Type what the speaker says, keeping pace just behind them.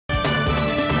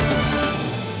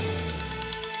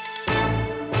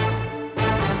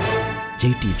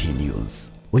JTV news,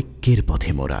 ঐক্যের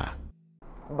পথে মোরা।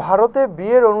 ভারতে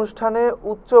বিয়ের অনুষ্ঠানে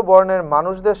উচ্চ বর্ণের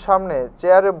মানুষদের সামনে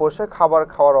চেয়ারে বসে খাবার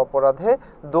খাওয়ার অপরাধে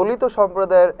দলিত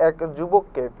সম্প্রদায়ের এক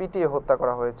যুবককে পিটিয়ে হত্যা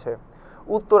করা হয়েছে।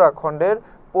 উত্তরাখণ্ডের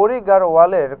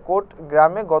পরিগারওয়ালের কোট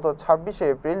গ্রামে গত ২৬শে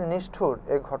এপ্রিল নিষ্ঠুর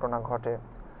এ ঘটনা ঘটে।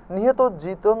 নিহত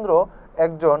জিতেন্দ্র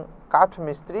একজন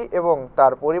কাঠমিস্ত্রি এবং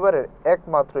তার পরিবারের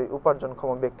একমাত্রই উপার্জনক্ষম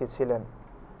ব্যক্তি ছিলেন।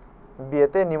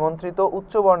 বিয়েতে নিমন্ত্রিত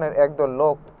উচ্চবর্ণের একদল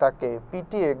লোক তাকে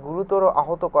পিটিয়ে গুরুতর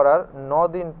আহত করার ৯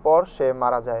 দিন পর সে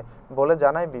মারা যায় বলে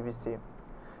জানায়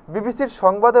বিবিসির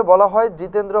সংবাদে বলা হয়,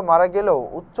 জিতেন্দ্র মারা গেলেও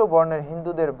উচ্চ বর্ণের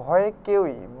হিন্দুদের ভয়ে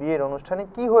কেউই বিয়ের অনুষ্ঠানে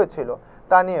কি হয়েছিল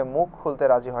তা নিয়ে মুখ খুলতে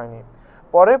রাজি হয়নি।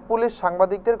 পরে পুলিশ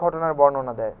সাংবাদিকদের ঘটনার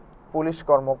বর্ণনা দেয়। পুলিশ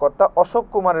কর্মকর্তা অশোক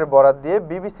কুমারের বরাত দিয়ে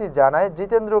বিবিসি জানায়,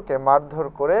 জিতেন্দ্রকে মারধর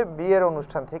করে বিয়ের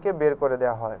অনুষ্ঠান থেকে বের করে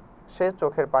দেওয়া হয়। সে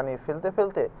চোখের পানি ফেলতে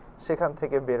ফেলতে সেখান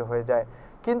থেকে বের হয়ে যায়,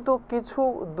 কিন্তু কিছু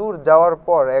দূর যাওয়ার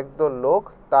পর একদল লোক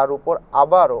তার উপর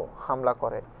আবারও হামলা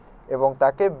করে এবং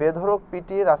তাকে বেধড়ক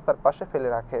পিটিয়ে রাস্তার পাশে ফেলে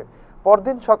রাখে।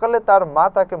 পরদিন সকালে তার মা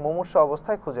তাকে মুমূর্ষু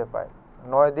অবস্থায় খুঁজে পায়।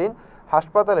 ৯ দিন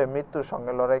হাসপাতালে মৃত্যুর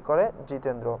সঙ্গে লড়াই করে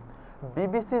জিতেন্দ্র।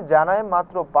 বিবিসি জানায়,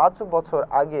 মাত্র ৫ বছর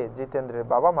আগে জিতেন্দ্রের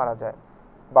বাবা মারা যায়।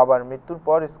 বাবার মৃত্যুর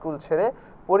পর স্কুল ছেড়ে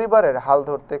পরিবারের হাল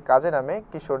ধরতে কাজে নামে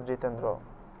কিশোর জিতেন্দ্র।